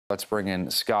Let's bring in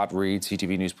Scott Reid,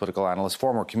 CTV News political analyst,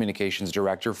 former communications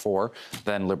director for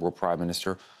then Liberal Prime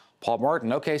Minister Paul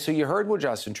Martin. Okay, so you heard what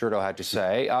Justin Trudeau had to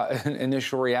say.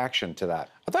 Initial reaction to that?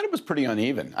 I thought it was pretty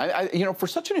uneven. For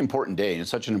such an important day and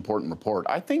such an important report,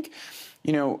 I think,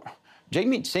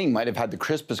 Jagmeet Singh might have had the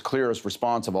crispest, clearest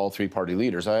response of all three party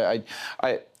leaders. I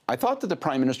thought that the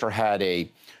Prime Minister had a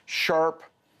sharp,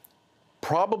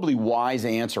 probably wise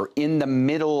answer in the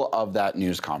middle of that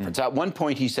news conference. At one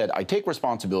point, he said, I take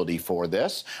responsibility for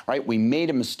this, right? We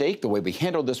made a mistake. The way we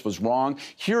handled this was wrong.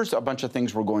 Here's a bunch of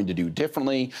things we're going to do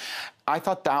differently. I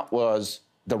thought that was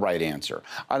the right answer.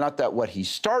 I thought that what he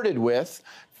started with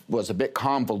was a bit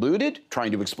convoluted,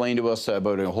 trying to explain to us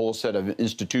about a whole set of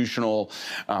institutional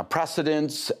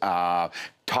precedents,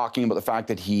 talking about the fact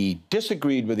that he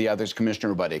disagreed with the ethics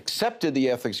commissioner but accepted the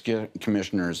ethics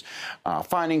commissioner's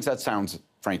findings. That sounds,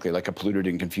 frankly, like a polluted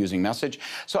and confusing message.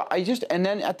 So and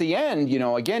then at the end,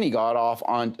 again, he got off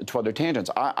on to other tangents.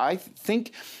 I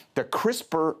think the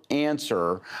crisper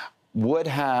answer would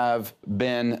have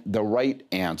been the right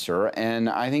answer. And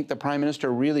I think the Prime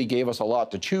Minister really gave us a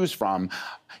lot to choose from.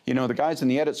 The guys in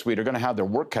the edit suite are going to have their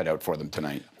work cut out for them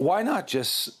tonight. Why not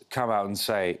just come out and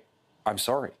say, I'm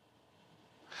sorry?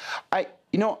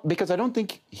 Because I don't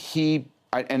think he...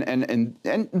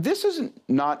 And this is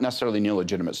not necessarily an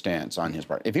illegitimate stance on his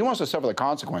part. If he wants to suffer the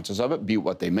consequences of it, be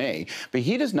what they may, but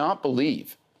he does not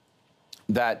believe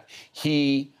that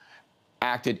he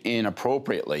acted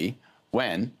inappropriately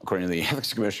when, according to the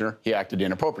ethics commissioner, he acted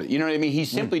inappropriately. You know what I mean? He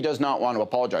simply does not want to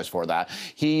apologize for that.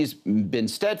 He's been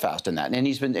steadfast in that, and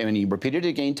he repeated it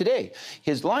again today.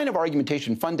 His line of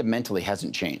argumentation fundamentally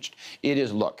hasn't changed. It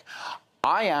is, look,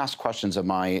 I asked questions of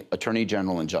my Attorney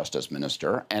General and Justice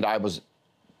Minister, and I was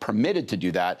permitted to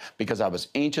do that because I was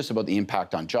anxious about the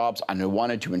impact on jobs, and I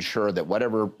wanted to ensure that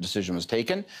whatever decision was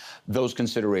taken, those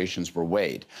considerations were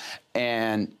weighed.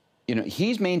 And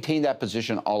he's maintained that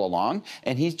position all along,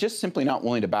 and he's just simply not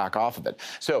willing to back off of it.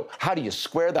 So how do you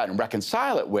square that and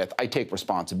reconcile it with, I take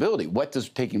responsibility? What does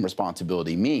taking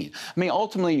responsibility mean? I mean,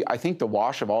 ultimately, I think the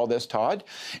wash of all this, Todd,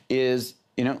 is,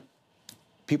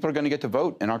 people are going to get to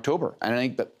vote in October. And I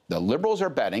think that the Liberals are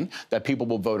betting that people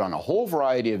will vote on a whole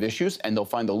variety of issues, and they'll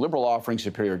find the Liberal offering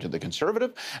superior to the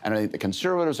Conservative. And I think the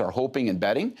Conservatives are hoping and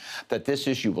betting that this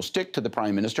issue will stick to the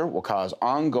Prime Minister, will cause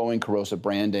ongoing corrosive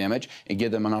brand damage, and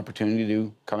give them an opportunity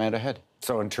to come out ahead.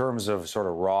 So in terms of sort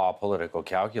of raw political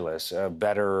calculus,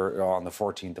 better on the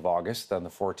 14th of August than the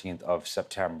 14th of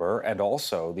September, and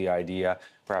also the idea,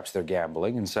 perhaps they're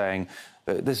gambling and saying,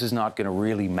 this is not going to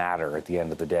really matter at the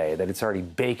end of the day, that it's already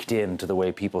baked into the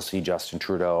way people see Justin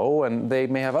Trudeau, and they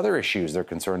may have other issues they're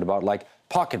concerned about, like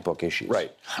pocketbook issues.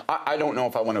 Right. I don't know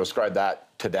if I want to ascribe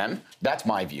that to them. That's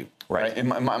my view. Right. And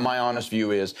my honest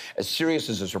view is, as serious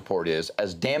as this report is,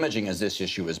 as damaging as this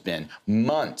issue has been,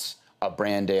 months of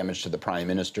brand damage to the Prime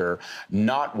Minister,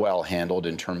 not well handled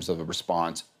in terms of a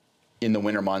response in the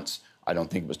winter months. I don't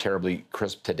think it was terribly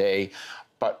crisp today.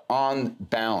 But on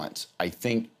balance, I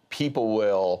think people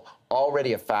will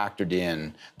already have factored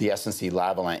in the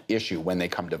SNC-Lavalin issue when they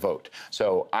come to vote.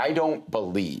 So I don't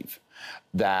believe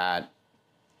that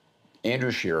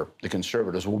Andrew Scheer, the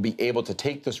Conservatives, will be able to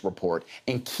take this report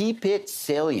and keep it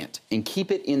salient and keep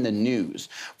it in the news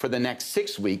for the next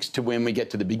 6 weeks to when we get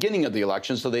to the beginning of the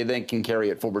election, so they then can carry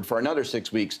it forward for another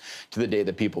 6 weeks to the day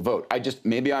that people vote.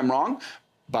 Maybe I'm wrong,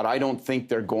 but I don't think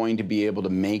they're going to be able to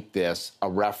make this a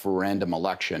referendum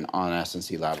election on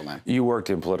SNC-Lavalin. You worked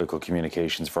in political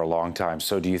communications for a long time,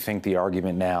 so do you think the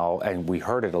argument now, and we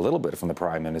heard it a little bit from the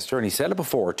Prime Minister, and he said it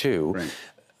before too, right.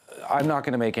 I'm not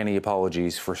going to make any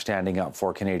apologies for standing up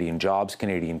for Canadian jobs,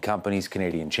 Canadian companies,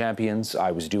 Canadian champions.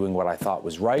 I was doing what I thought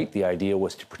was right. The idea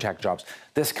was to protect jobs.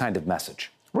 This kind of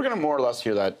message. We're going to more or less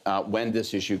hear that when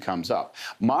this issue comes up.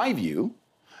 My view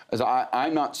is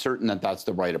I'm not certain that that's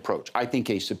the right approach. I think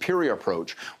a superior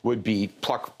approach would be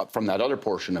pluck from that other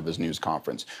portion of his news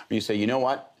conference, where you say, you know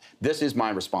what? This is my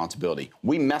responsibility.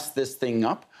 We messed this thing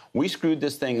up. We screwed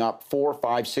this thing up 4,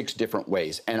 5, 6 different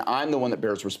ways, and I'm the one that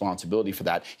bears responsibility for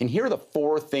that. And here are the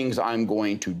 4 things I'm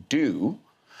going to do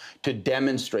to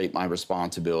demonstrate my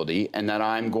responsibility, and that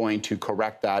I'm going to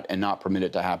correct that and not permit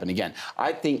it to happen again.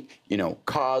 I think,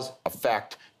 cause,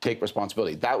 effect, take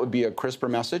responsibility. That would be a crisper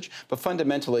message, but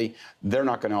fundamentally, they're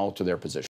not going to alter their position.